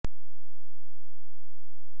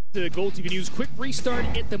The Goal TV News quick restart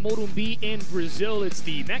at the Morumbi in Brazil. It's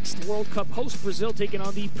the next World Cup host, Brazil, taking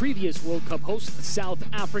on the previous World Cup host, South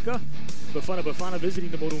Africa. Bafana visiting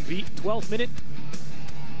the Morumbi. 12th minute.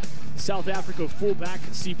 South Africa fullback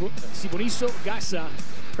Siboniso Gasa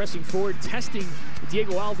pressing forward, testing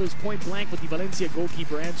Diego Alves point blank, but the Valencia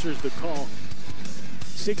goalkeeper answers the call.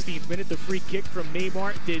 16th minute, the free kick from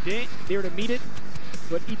Neymar Dede there to meet it,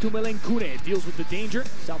 but Itumeleng Kune deals with the danger,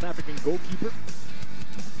 South African goalkeeper.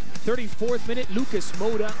 34th minute, Lucas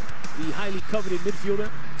Moura, the highly coveted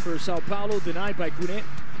midfielder for Sao Paulo, denied by Kune,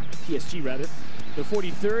 PSG rather. The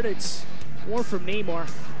 43rd, it's more from Neymar.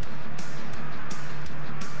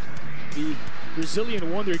 The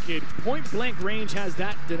Brazilian wonder kid, point blank range, has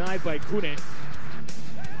that denied by Kune.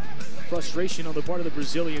 Frustration on the part of the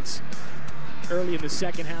Brazilians. Early in the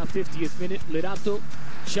second half, 50th minute, Lerato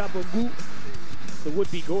Chabongu, the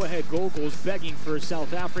would-be go-ahead goal, goes begging for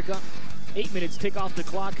South Africa. 8 minutes tick off the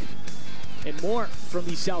clock, and more from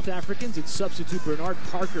the South Africans. It's substitute Bernard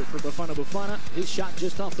Parker for Bafana. His shot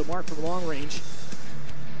just off the mark from long range.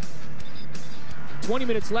 20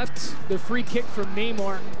 minutes left, the free kick from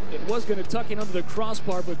Neymar. It was going to tuck in under the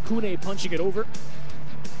crossbar, but Kune punching it over.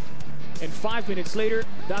 And 5 minutes later,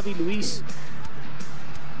 David Luiz,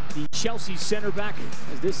 the Chelsea center back,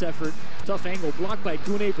 has this effort. Tough angle blocked by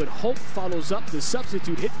Kune, but Hope follows up. The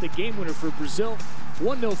substitute hits the game winner for Brazil.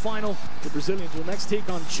 1-0 final. The Brazilians will next take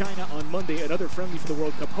on China on Monday, another friendly for the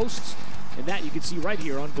World Cup hosts. And that you can see right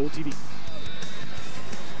here on Goal TV.